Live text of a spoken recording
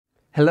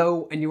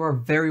Hello, and you are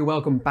very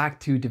welcome back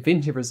to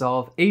DaVinci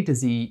Resolve A to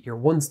Z, your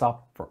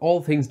one-stop for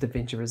all things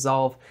DaVinci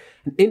Resolve.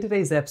 And in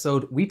today's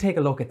episode, we take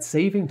a look at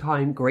saving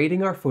time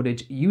grading our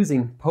footage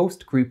using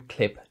post-group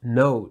clip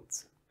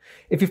nodes.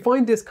 If you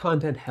find this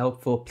content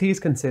helpful, please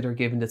consider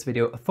giving this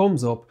video a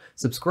thumbs up,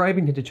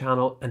 subscribing to the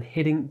channel, and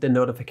hitting the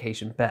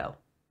notification bell.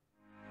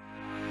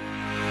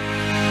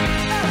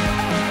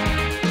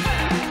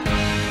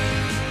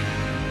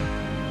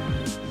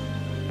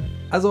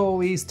 As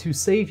always, to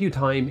save you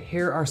time,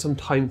 here are some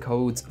time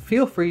codes.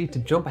 Feel free to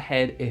jump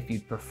ahead if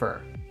you'd prefer.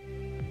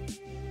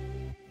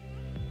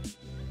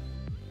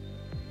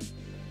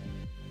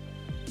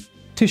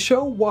 To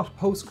show what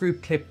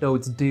post-group clip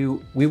nodes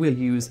do, we will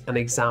use an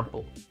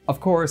example. Of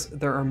course,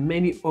 there are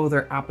many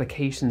other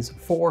applications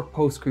for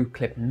post-group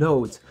clip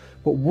nodes,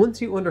 but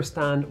once you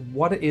understand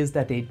what it is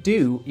that they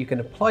do, you can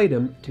apply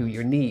them to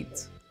your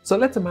needs. So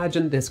let's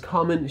imagine this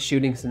common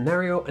shooting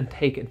scenario and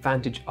take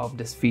advantage of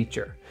this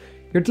feature.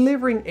 You're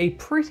delivering a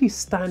pretty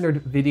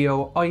standard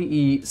video,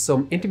 i.e.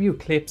 some interview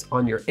clips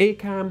on your A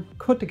cam,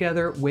 cut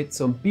together with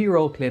some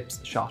B-roll clips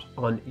shot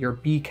on your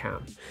B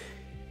cam.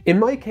 In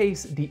my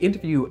case, the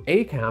interview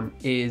A cam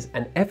is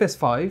an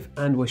FS5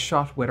 and was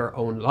shot with our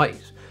own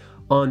light.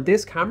 On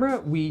this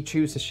camera, we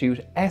choose to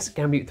shoot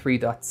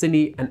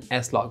S-Gambit3.Cine and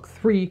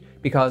S-Log3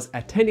 because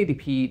at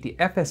 1080p, the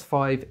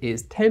FS5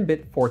 is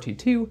 10-bit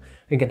 422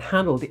 and can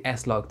handle the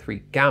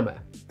S-Log3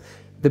 gamma.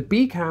 The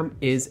B cam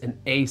is an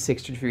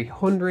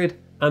A6300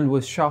 and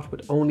was shot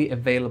with only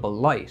available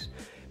light.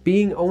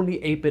 Being only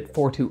 8-bit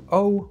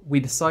 420, we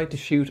decide to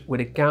shoot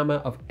with a gamma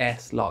of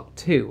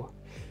S-Log2.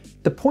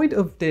 The point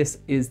of this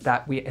is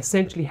that we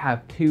essentially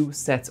have two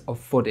sets of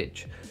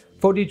footage.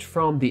 Footage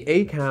from the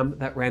A cam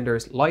that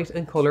renders light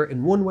and color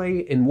in one way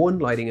in one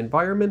lighting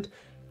environment,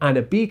 and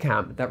a B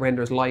cam that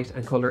renders light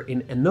and color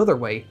in another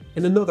way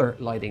in another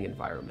lighting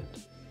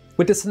environment.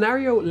 With the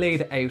scenario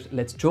laid out,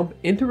 let's jump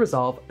into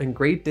Resolve and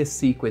grade this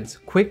sequence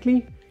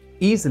quickly,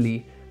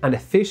 easily, and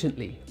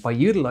efficiently by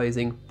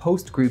utilizing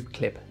post-group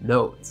clip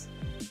nodes.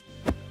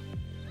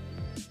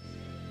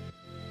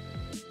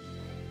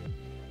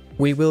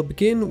 We will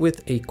begin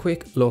with a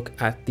quick look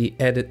at the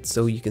edit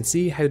so you can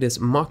see how this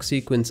mock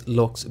sequence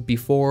looks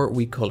before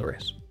we color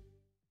it.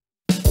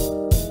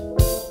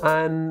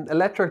 An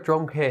electric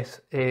drum kit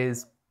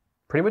is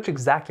pretty much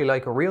exactly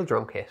like a real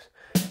drum kit.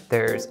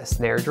 There's a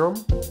snare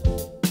drum,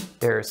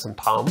 there's some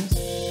toms,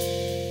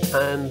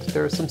 and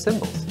there's some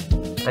cymbals.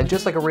 And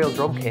just like a real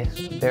drum kit,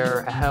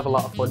 they're a hell of a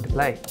lot of fun to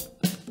play.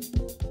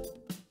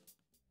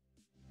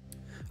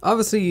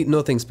 Obviously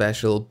nothing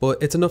special,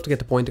 but it's enough to get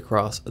the point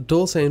across.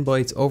 Dull sound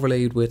bites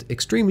overlaid with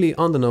extremely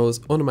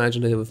on-the-nose,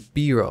 unimaginative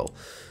B-roll.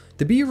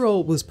 The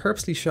B-roll was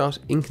purposely shot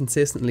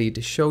inconsistently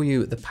to show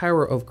you the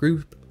power of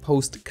group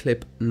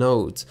post-clip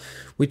nodes,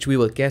 which we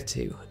will get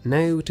to.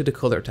 Now to the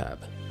color tab.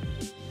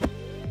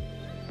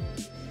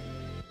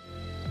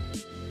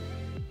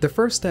 The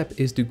first step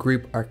is to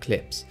group our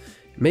clips.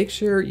 Make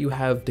sure you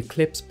have the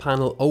clips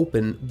panel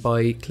open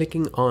by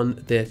clicking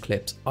on the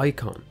clips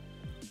icon.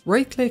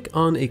 Right click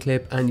on a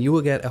clip and you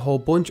will get a whole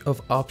bunch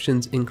of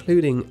options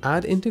including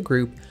add into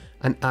group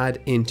and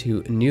add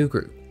into new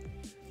group.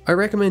 I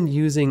recommend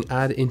using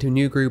add into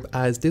new group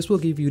as this will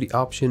give you the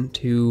option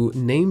to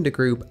name the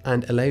group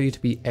and allow you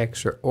to be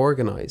extra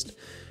organized.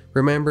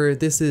 Remember,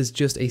 this is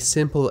just a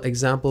simple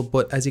example,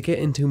 but as you get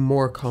into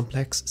more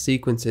complex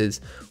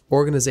sequences,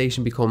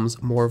 organization becomes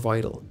more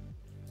vital.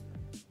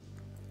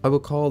 I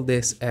will call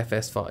this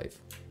FS5.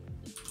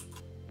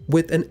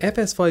 With an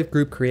FS5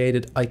 group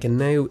created, I can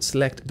now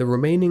select the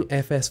remaining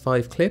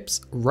FS5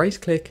 clips, right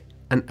click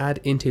and add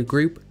into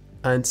group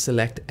and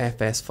select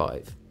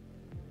FS5.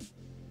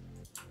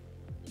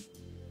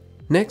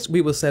 Next, we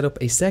will set up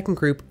a second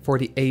group for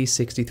the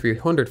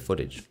A6300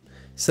 footage.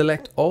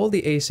 Select all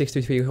the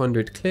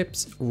A6300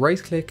 clips,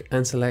 right click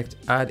and select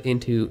add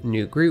into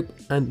new group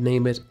and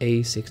name it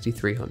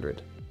A6300.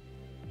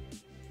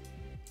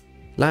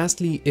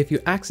 Lastly, if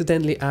you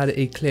accidentally add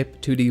a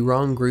clip to the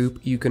wrong group,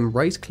 you can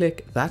right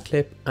click that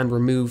clip and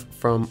remove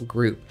from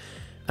group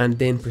and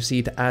then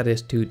proceed to add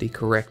it to the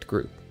correct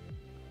group.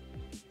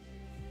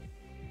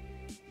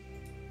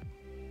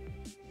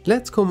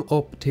 Let's come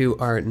up to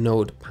our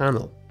node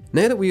panel.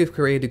 Now that we have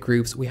created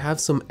groups, we have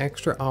some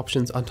extra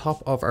options on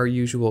top of our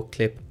usual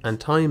clip and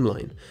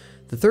timeline.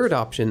 The third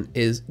option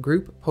is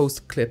group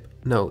post clip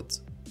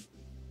nodes.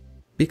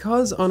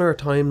 Because on our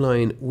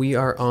timeline we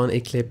are on a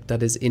clip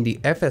that is in the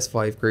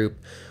FS5 group,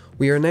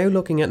 we are now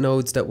looking at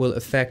nodes that will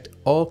affect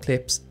all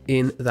clips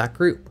in that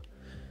group.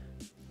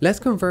 Let's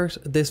convert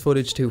this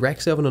footage to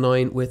Rec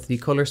 709 with the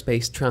color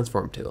space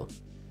transform tool.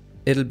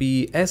 It'll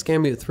be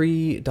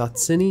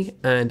S-Gambit3.Cine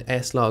and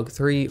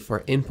S-Log3 for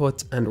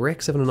inputs and Rec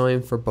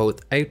 709 for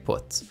both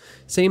outputs.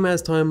 Same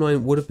as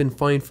timeline would have been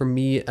fine for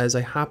me as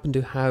I happen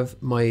to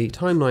have my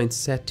timeline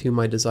set to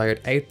my desired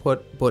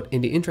output, but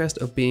in the interest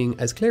of being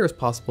as clear as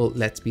possible,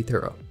 let's be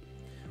thorough.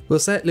 We'll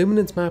set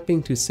luminance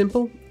mapping to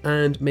simple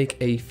and make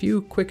a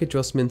few quick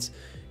adjustments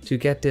to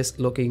get this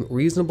looking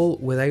reasonable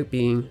without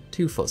being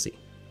too fussy.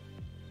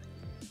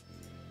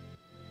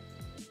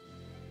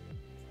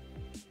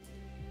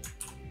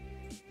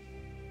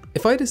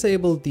 If I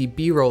disable the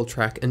B-roll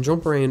track and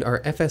jump around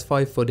our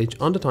FS5 footage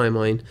on the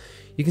timeline,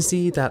 you can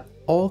see that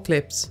all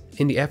clips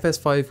in the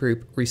FS5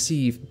 group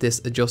receive this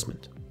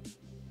adjustment.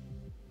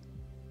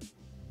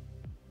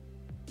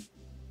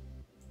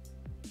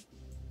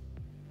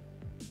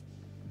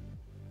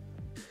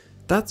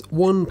 That's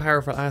one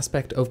powerful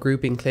aspect of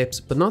grouping clips,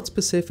 but not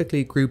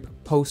specifically group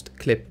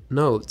post-clip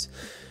nodes.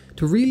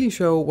 To really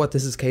show what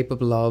this is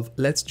capable of,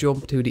 let's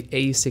jump to the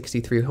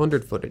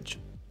A6300 footage.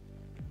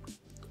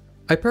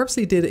 I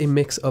purposely did a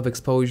mix of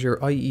exposure,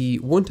 i.e.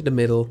 one to the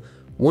middle,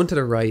 one to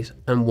the right,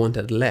 and one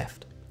to the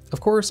left.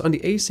 Of course, on the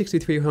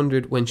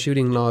A6300 when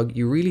shooting log,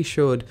 you really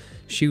should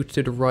shoot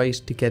to the right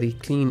to get a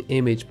clean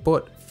image,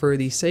 but for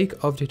the sake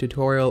of the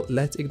tutorial,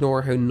 let's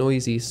ignore how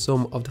noisy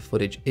some of the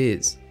footage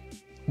is.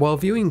 While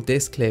viewing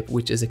this clip,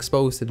 which is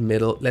exposed to the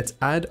middle, let's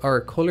add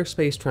our color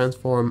space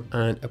transform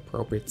and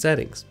appropriate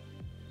settings.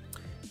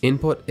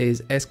 Input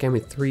is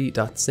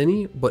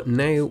sgamma3.cine, but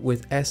now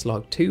with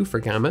slog2 for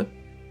gamma.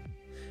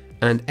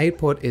 And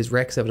output is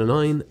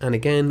rec709, and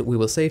again we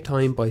will save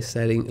time by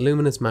setting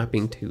luminance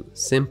mapping to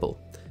simple.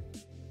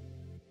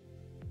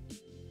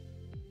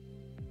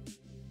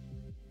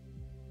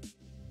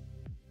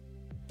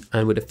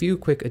 And with a few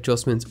quick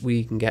adjustments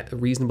we can get a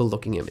reasonable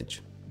looking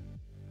image.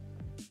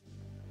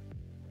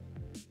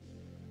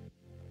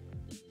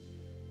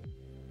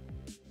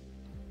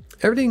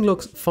 Everything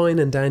looks fine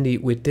and dandy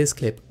with this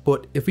clip,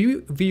 but if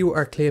we view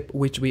our clip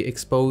which we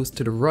exposed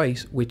to the right,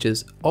 which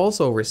is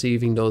also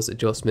receiving those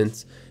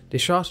adjustments, the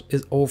shot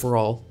is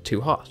overall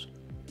too hot.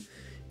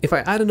 If I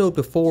add a node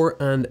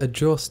before and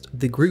adjust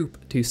the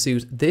group to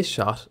suit this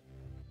shot,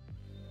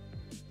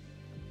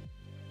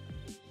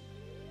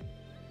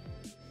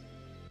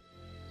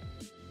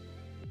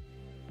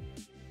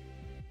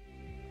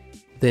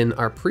 then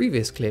our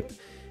previous clip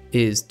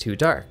is too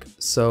dark.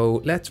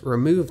 So let's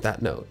remove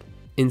that node.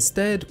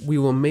 Instead, we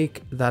will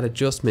make that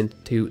adjustment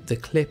to the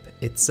clip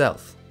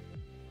itself.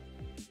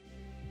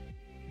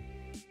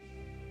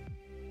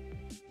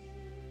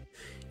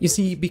 You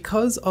see,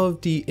 because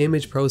of the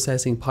image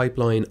processing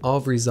pipeline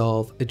of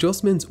Resolve,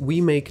 adjustments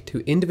we make to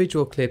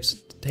individual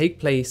clips take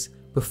place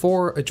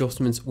before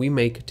adjustments we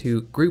make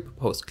to group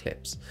post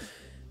clips.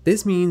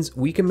 This means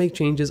we can make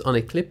changes on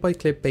a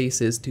clip-by-clip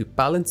basis to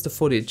balance the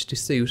footage to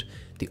suit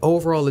the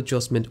overall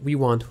adjustment we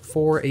want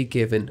for a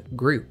given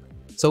group.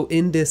 So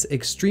in this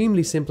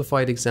extremely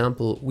simplified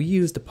example, we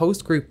use the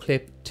post group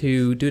clip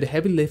to do the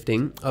heavy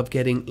lifting of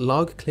getting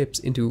log clips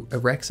into a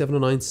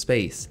rec709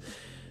 space.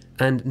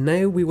 And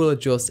now we will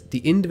adjust the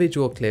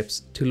individual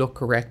clips to look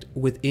correct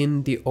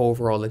within the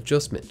overall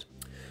adjustment.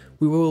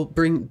 We will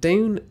bring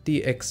down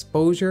the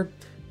exposure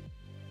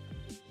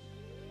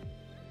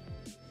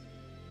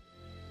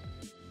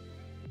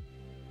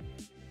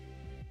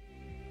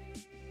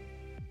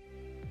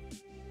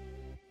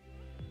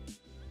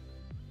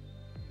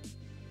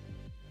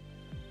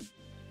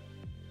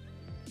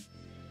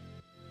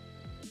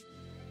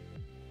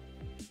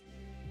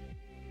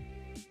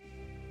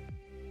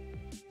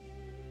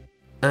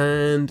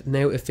and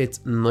now it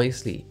fits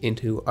nicely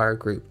into our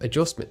group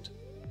adjustment.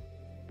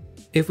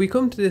 If we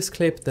come to this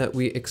clip that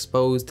we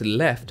exposed to the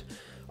left,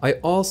 I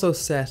also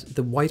set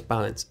the white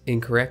balance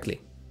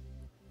incorrectly.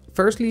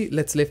 Firstly,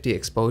 let's lift the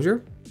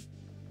exposure.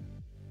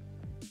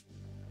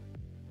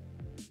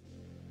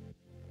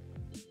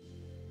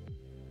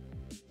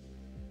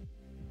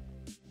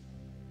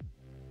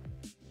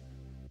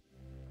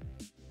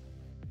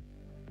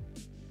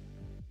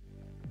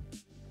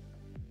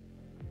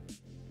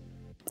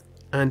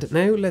 And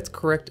now let's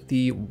correct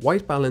the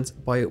white balance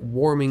by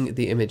warming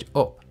the image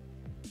up.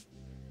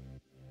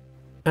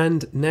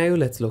 And now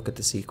let's look at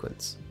the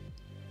sequence.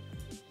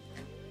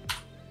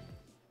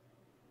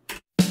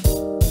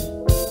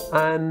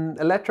 An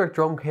electric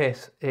drum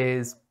kit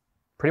is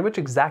pretty much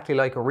exactly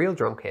like a real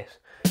drum kit.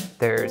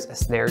 There's a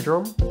snare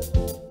drum,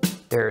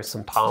 there's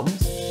some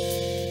toms,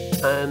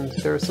 and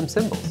there's some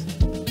cymbals.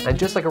 And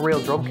just like a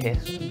real drum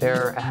kit,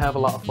 they're a hell of a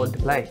lot of fun to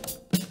play.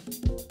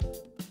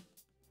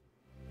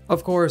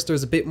 Of course,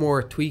 there's a bit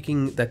more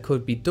tweaking that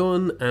could be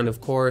done, and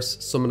of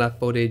course, some of that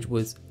footage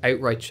was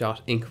outright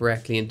shot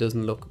incorrectly and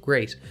doesn't look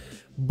great.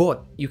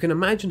 But you can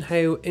imagine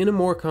how, in a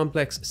more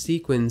complex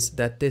sequence,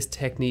 that this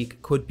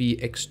technique could be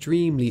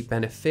extremely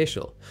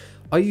beneficial.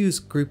 I use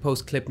group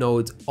post clip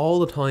nodes all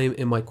the time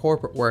in my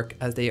corporate work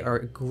as they are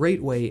a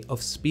great way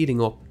of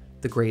speeding up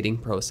the grading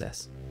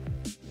process.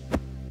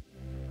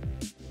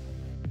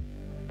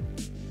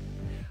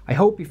 I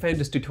hope you found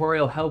this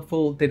tutorial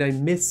helpful. Did I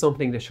miss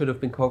something that should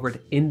have been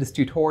covered in this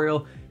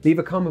tutorial? Leave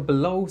a comment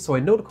below so I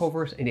know to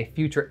cover it in a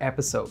future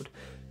episode.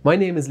 My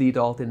name is Lee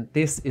Dalton.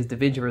 This is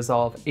DaVinci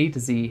Resolve A to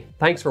Z.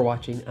 Thanks for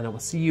watching, and I will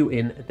see you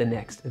in the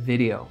next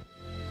video.